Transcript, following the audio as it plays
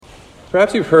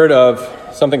Perhaps you've heard of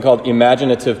something called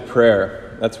imaginative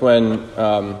prayer. That's when,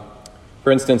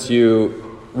 for instance,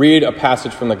 you read a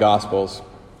passage from the Gospels,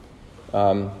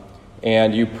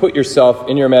 and you put yourself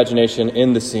in your imagination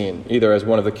in the scene, either as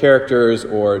one of the characters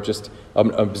or just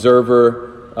an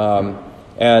observer.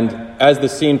 And as the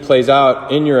scene plays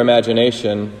out in your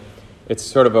imagination, it's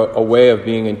sort of a way of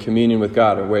being in communion with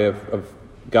God, a way of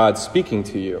God speaking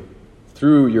to you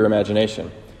through your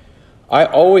imagination. I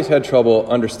always had trouble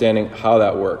understanding how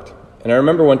that worked. And I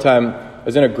remember one time I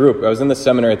was in a group. I was in the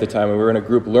seminary at the time, and we were in a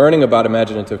group learning about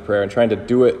imaginative prayer and trying to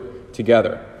do it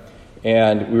together.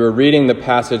 And we were reading the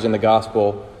passage in the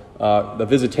gospel, the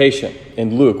visitation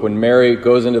in Luke, when Mary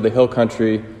goes into the hill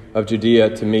country of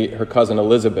Judea to meet her cousin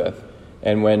Elizabeth.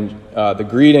 And when the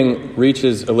greeting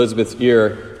reaches Elizabeth's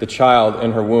ear, the child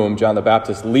in her womb, John the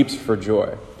Baptist, leaps for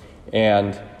joy.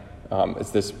 And it's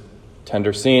this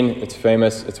tender scene. It's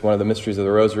famous. It's one of the mysteries of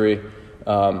the Rosary.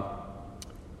 And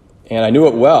I knew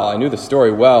it well. I knew the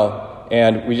story well.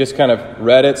 And we just kind of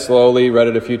read it slowly, read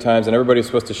it a few times, and everybody was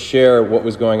supposed to share what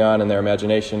was going on in their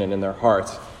imagination and in their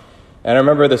hearts. And I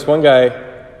remember this one guy,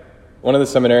 one of the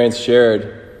seminarians,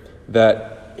 shared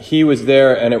that he was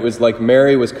there and it was like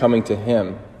Mary was coming to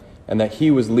him and that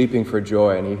he was leaping for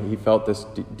joy. And he felt this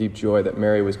deep joy that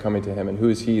Mary was coming to him. And who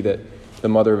is he that the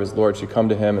mother of his Lord should come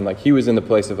to him? And like he was in the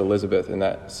place of Elizabeth in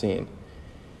that scene.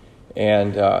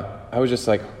 And I was just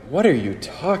like, what are you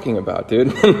talking about,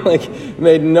 dude? Like, it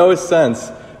made no sense.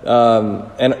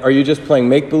 And are you just playing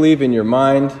make-believe in your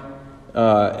mind?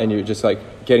 And you're just like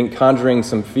conjuring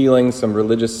some feelings, some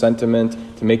religious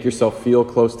sentiment to make yourself feel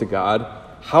close to God?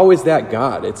 How is that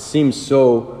God? It seems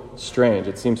so strange.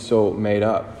 It seems so made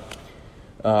up.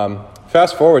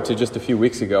 Fast forward to just a few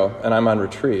weeks ago, and I'm on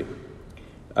retreat.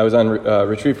 I was on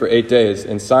retreat for 8 days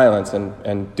in silence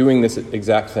and doing this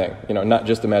exact thing. You know, not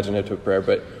just imaginative prayer,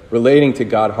 but relating to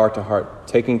God heart to heart,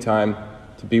 taking time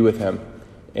to be with Him.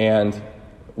 And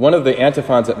one of the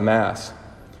antiphons at Mass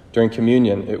during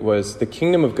communion, it was, "The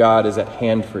kingdom of God is at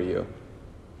hand for you."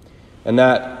 And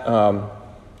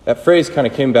that phrase kind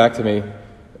of came back to me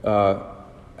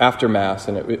after Mass,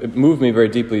 and it moved me very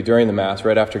deeply during the Mass,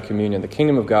 right after communion. The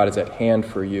kingdom of God is at hand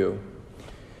for you.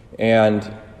 And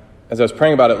as I was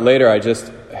praying about it later, I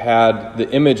just had the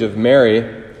image of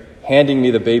Mary handing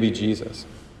me the baby Jesus.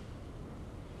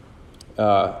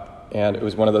 And it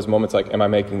was one of those moments like, am I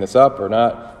making this up or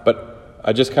not? But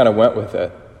I just kind of went with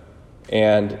it.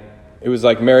 And it was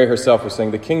like Mary herself was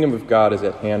saying, the kingdom of God is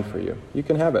at hand for you. You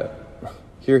can have it.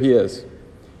 Here He is.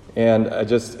 And I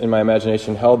just, in my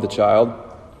imagination, held the child.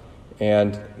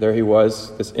 And there He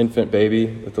was, this infant baby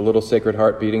with the little Sacred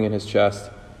Heart beating in His chest.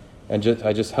 And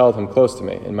I just held Him close to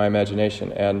me in my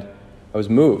imagination. And I was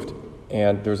moved.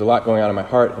 And there was a lot going on in my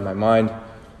heart and my mind.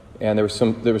 And there was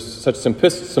such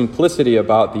simplicity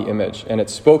about the image. And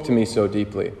it spoke to me so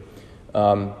deeply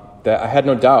that I had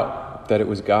no doubt that it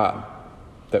was God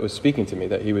that was speaking to me,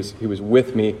 that He was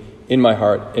with me in my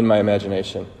heart, in my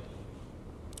imagination.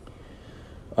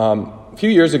 A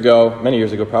few years ago, many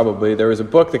years ago probably, there was a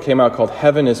book that came out called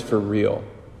Heaven is for Real.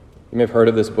 You may have heard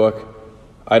of this book.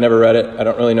 I never read it. I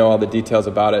don't really know all the details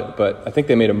about it, but I think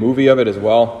they made a movie of it as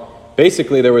well.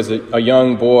 Basically, there was a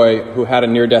young boy who had a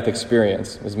near-death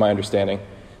experience, is my understanding.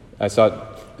 I saw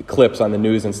the clips on the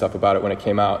news and stuff about it when it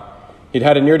came out. He'd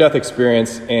had a near-death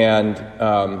experience, and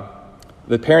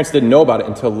the parents didn't know about it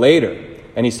until later.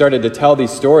 And he started to tell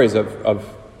these stories of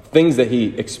things that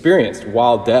he experienced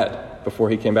while dead before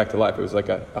he came back to life. It was like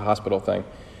a hospital thing.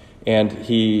 And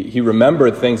he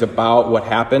remembered things about what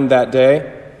happened that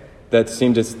day that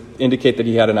seemed to indicate that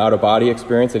he had an out-of-body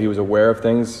experience, that he was aware of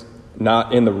things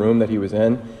not in the room that he was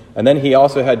in. And then he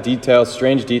also had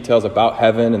strange details about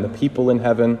heaven and the people in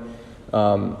heaven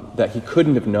that he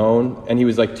couldn't have known. And he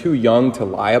was like too young to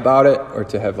lie about it or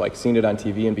to have like seen it on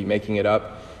TV and be making it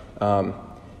up.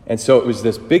 And so it was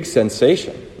this big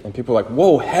sensation. And people were like,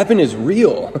 whoa, heaven is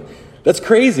real. That's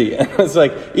crazy. And it's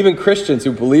like, even Christians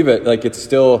who believe it, like it's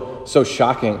still so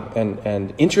shocking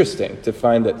and interesting to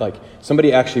find that like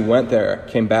somebody actually went there,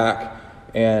 came back,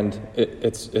 and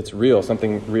it's real.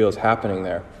 Something real is happening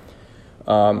there.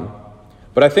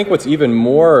 But I think what's even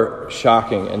more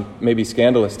shocking and maybe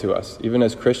scandalous to us, even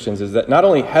as Christians, is that not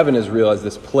only heaven is real as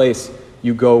this place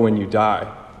you go when you die,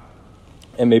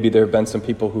 and maybe there have been some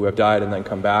people who have died and then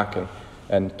come back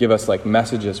and give us like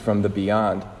messages from the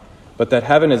beyond, but that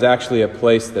heaven is actually a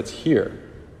place that's here.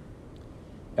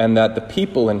 And that the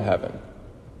people in heaven,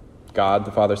 God,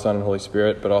 the Father, Son, and Holy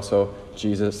Spirit, but also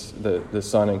Jesus, the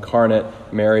Son incarnate,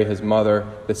 Mary, His mother,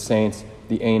 the saints,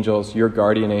 the angels, your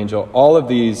guardian angel, all of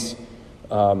these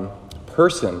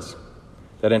persons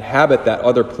that inhabit that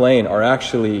other plane are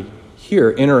actually here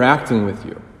interacting with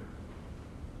you.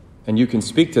 And you can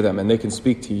speak to them and they can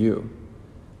speak to you.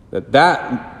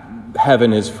 That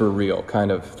heaven is for real kind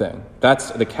of thing.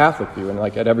 That's the Catholic view. And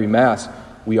like at every Mass,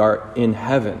 we are in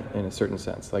heaven in a certain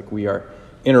sense. Like we are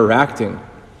interacting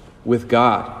with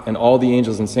God and all the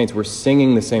angels and saints. We're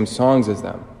singing the same songs as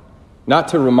them. Not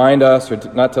to remind us or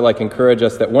not to like encourage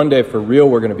us that one day for real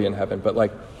we're going to be in heaven, but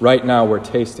like right now we're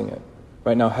tasting it.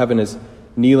 Right now heaven is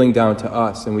kneeling down to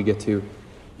us and we get to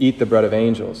eat the bread of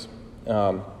angels.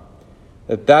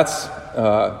 That's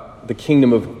the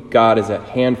kingdom of God is at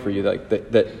hand for you. Like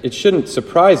that it shouldn't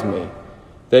surprise me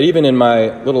that even in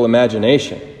my little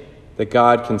imagination that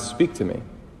God can speak to me,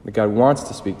 that God wants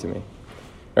to speak to me.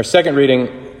 Our second reading,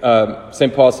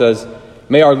 St. Paul says,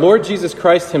 "May our Lord Jesus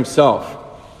Christ himself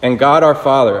and God our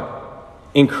Father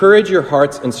encourage your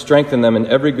hearts and strengthen them in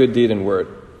every good deed and word."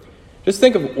 Just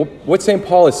think of what St.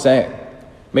 Paul is saying.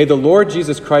 May the Lord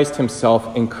Jesus Christ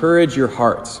himself encourage your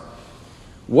hearts.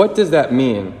 What does that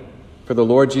mean for the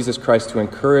Lord Jesus Christ to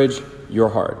encourage your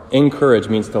heart? Encourage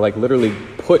means to like literally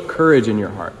put courage in your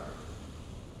heart,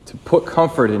 to put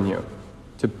comfort in you,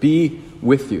 to be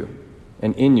with you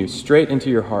and in you, straight into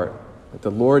your heart. That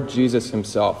the Lord Jesus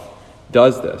himself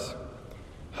does this.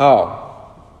 How?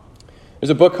 There's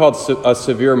a book called A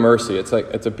Severe Mercy. It's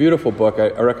a beautiful book.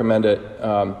 I recommend it.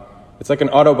 It's like an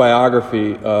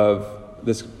autobiography of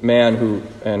this man who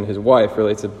and his wife.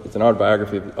 Really, it's an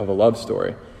autobiography of a love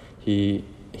story. He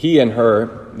and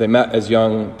her, they met as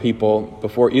young people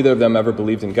before either of them ever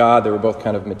believed in God. They were both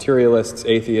kind of materialists,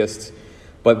 atheists,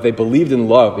 but they believed in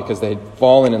love because they had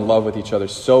fallen in love with each other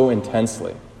so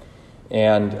intensely.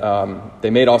 And they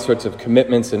made all sorts of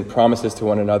commitments and promises to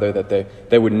one another that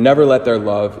they would never let their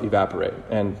love evaporate.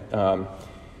 And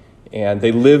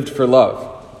they lived for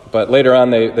love. But later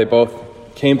on, they both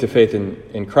came to faith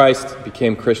in Christ,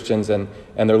 became Christians, and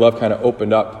their love kind of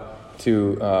opened up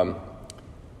to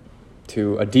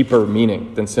a deeper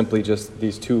meaning than simply just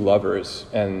these two lovers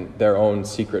and their own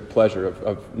secret pleasure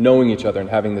of knowing each other and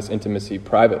having this intimacy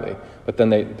privately. But then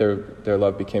their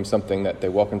love became something that they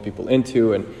welcomed people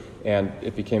into, and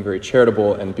it became very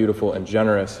charitable and beautiful and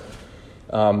generous,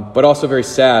 but also very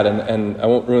sad. And I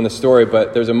won't ruin the story,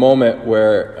 but there's a moment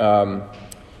where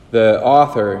the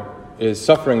author is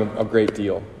suffering a great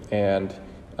deal, and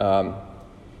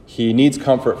he needs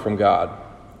comfort from God.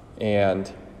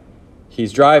 And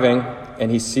he's driving,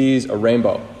 and he sees a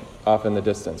rainbow off in the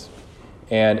distance.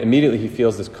 And immediately he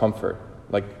feels this comfort,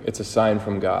 like it's a sign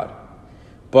from God.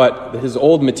 But his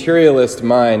old materialist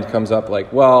mind comes up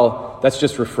like, well, that's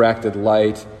just refracted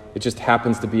light. It just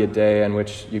happens to be a day in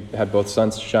which you had both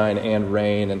sunshine and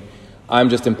rain, and I'm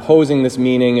just imposing this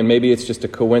meaning, and maybe it's just a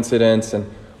coincidence,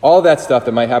 and all that stuff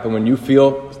that might happen when you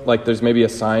feel like there's maybe a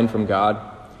sign from God.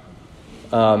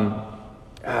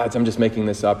 I'm just making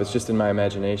this up. It's just in my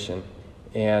imagination.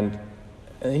 And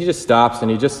he just stops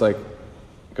and he just like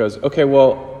goes, okay,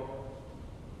 well,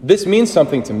 this means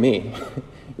something to me.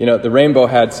 You know, the rainbow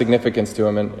had significance to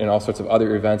him in all sorts of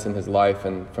other events in his life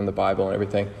and from the Bible and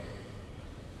everything.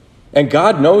 And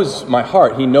God knows my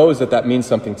heart. He knows that means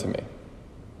something to me.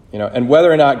 You know, and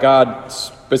whether or not God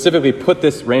specifically put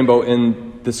this rainbow in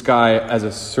the sky as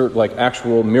a sort of like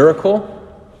actual miracle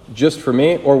just for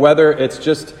me, or whether it's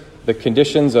just the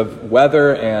conditions of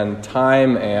weather and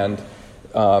time and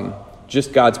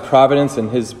just God's providence and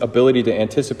his ability to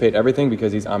anticipate everything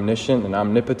because he's omniscient and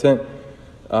omnipotent.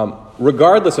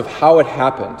 Regardless of how it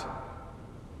happened,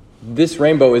 this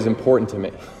rainbow is important to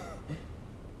me.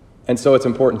 And so it's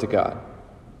important to God.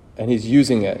 And he's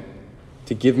using it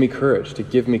to give me courage, to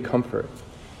give me comfort.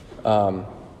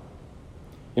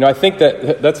 I think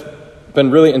that's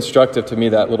been really instructive to me,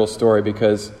 that little story,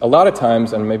 because a lot of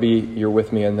times, and maybe you're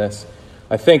with me in this,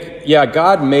 I think, yeah,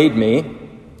 God made me.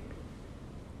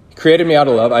 He created me out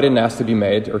of love. I didn't ask to be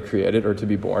made or created or to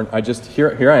be born.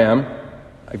 Here I am.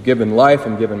 I've given life.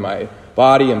 I'm given my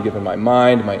body. I'm given my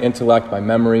mind, my intellect, my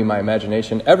memory, my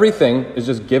imagination. Everything is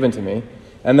just given to me.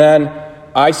 And then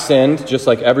I sinned just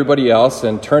like everybody else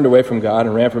and turned away from God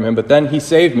and ran from him. But then he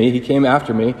saved me. He came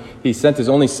after me. He sent his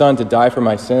only son to die for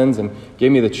my sins and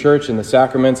gave me the church and the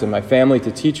sacraments and my family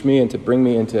to teach me and to bring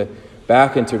me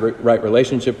back into right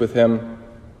relationship with him.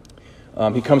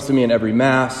 He comes to me in every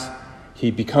Mass. He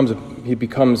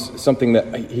becomes something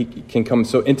that he can come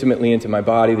so intimately into my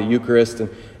body, the Eucharist.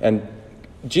 And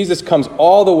Jesus comes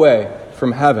all the way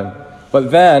from heaven.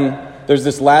 But then there's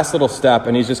this last little step,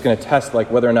 and he's just going to test like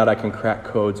whether or not I can crack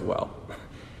codes well.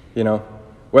 You know?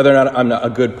 Whether or not I'm a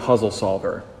good puzzle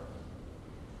solver.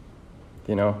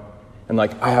 You know? And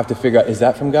like I have to figure out, is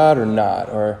that from God or not?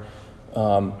 Or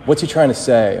what's he trying to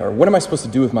say? Or what am I supposed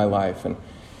to do with my life? And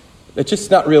It's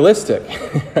just not realistic,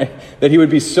 right? That he would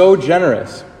be so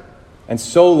generous and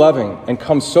so loving and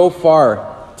come so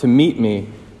far to meet me,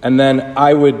 and then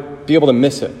I would be able to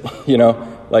miss it,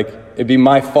 Like, it'd be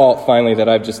my fault finally that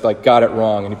I've just, got it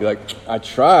wrong. And he'd be like, I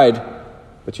tried,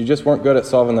 but you just weren't good at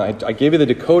solving that. I gave you the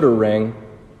decoder ring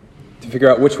to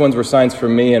figure out which ones were signs for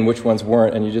me and which ones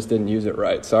weren't, and you just didn't use it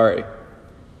right. Sorry.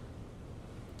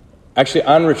 Actually,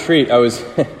 on retreat, I was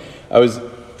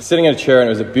sitting in a chair, and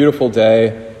it was a beautiful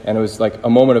day, and it was like a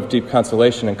moment of deep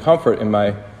consolation and comfort in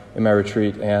my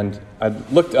retreat. And I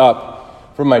looked up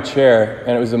from my chair,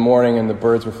 and it was the morning, and the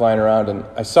birds were flying around, and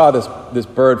I saw this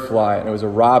bird fly, and it was a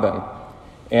robin.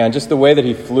 And just the way that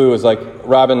he flew was like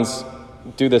robins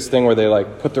do this thing where they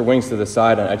put their wings to the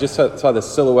side, and I just saw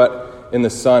this silhouette in the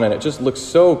sun, and it just looked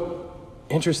so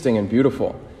interesting and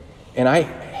beautiful. And I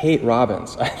hate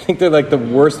robins. I think they're the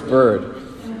worst bird.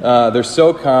 They're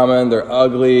so common, they're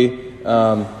ugly,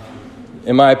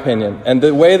 in my opinion. And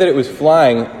the way that it was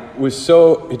flying was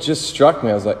it just struck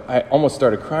me. I almost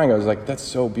started crying. I was like, that's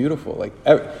so beautiful.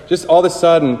 Just all of a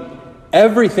sudden,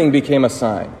 everything became a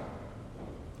sign.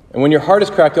 And when your heart is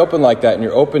cracked open like that and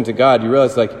you're open to God, you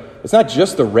realize it's not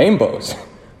just the rainbows.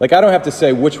 I don't have to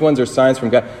say which ones are signs from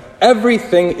God.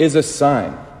 Everything is a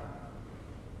sign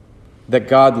that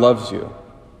God loves you,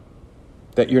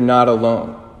 that you're not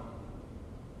alone.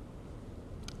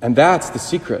 And that's the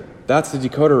secret. That's the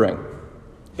decoder ring.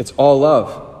 It's all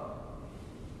love.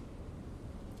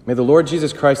 May the Lord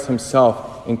Jesus Christ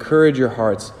himself encourage your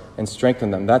hearts and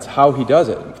strengthen them. That's how he does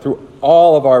it. Through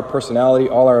all of our personality,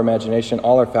 all our imagination,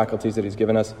 all our faculties that he's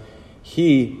given us,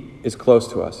 he is close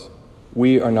to us.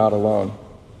 We are not alone.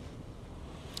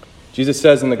 Jesus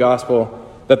says in the gospel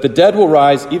that the dead will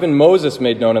rise. Even Moses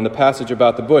made known in the passage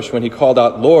about the bush when he called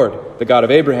out, Lord, the God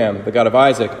of Abraham, the God of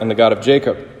Isaac, and the God of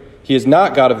Jacob. He is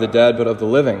not God of the dead, but of the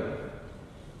living.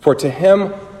 For to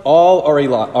him all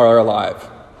are alive.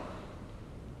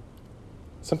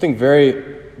 Something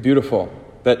very beautiful,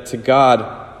 that to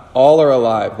God all are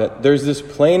alive, that there's this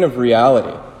plane of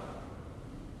reality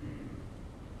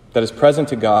that is present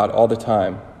to God all the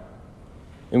time,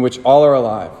 in which all are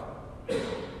alive.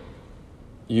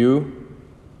 You,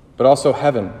 but also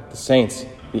heaven, the saints,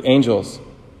 the angels,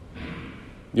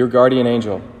 your guardian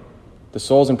angel, the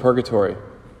souls in purgatory,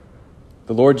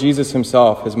 the Lord Jesus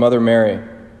himself, his mother Mary,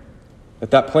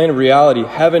 that plane of reality,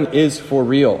 heaven is for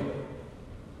real.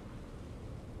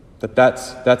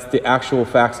 That's the actual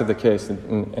facts of the case.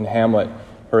 In Hamlet,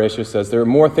 Horatio says, there are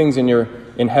more things in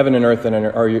heaven and earth than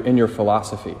are in your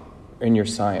philosophy, in your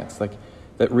science.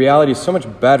 That reality is so much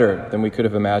better than we could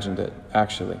have imagined it,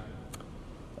 actually.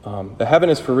 The heaven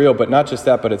is for real, but not just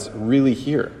that, but it's really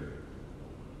here.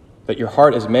 That your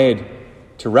heart is made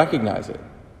to recognize it.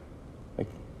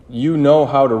 You know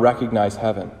how to recognize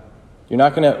heaven. You're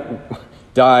not going to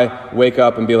die, wake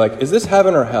up, and be like, is this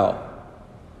heaven or hell?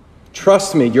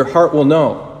 Trust me, your heart will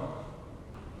know.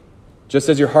 Just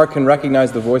as your heart can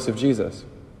recognize the voice of Jesus.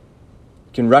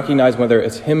 You can recognize whether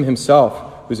it's him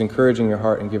himself who's encouraging your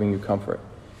heart and giving you comfort.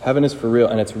 Heaven is for real,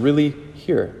 and it's really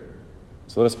here.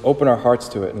 So let us open our hearts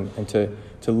to it and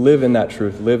to live in that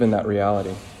truth, live in that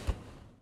reality.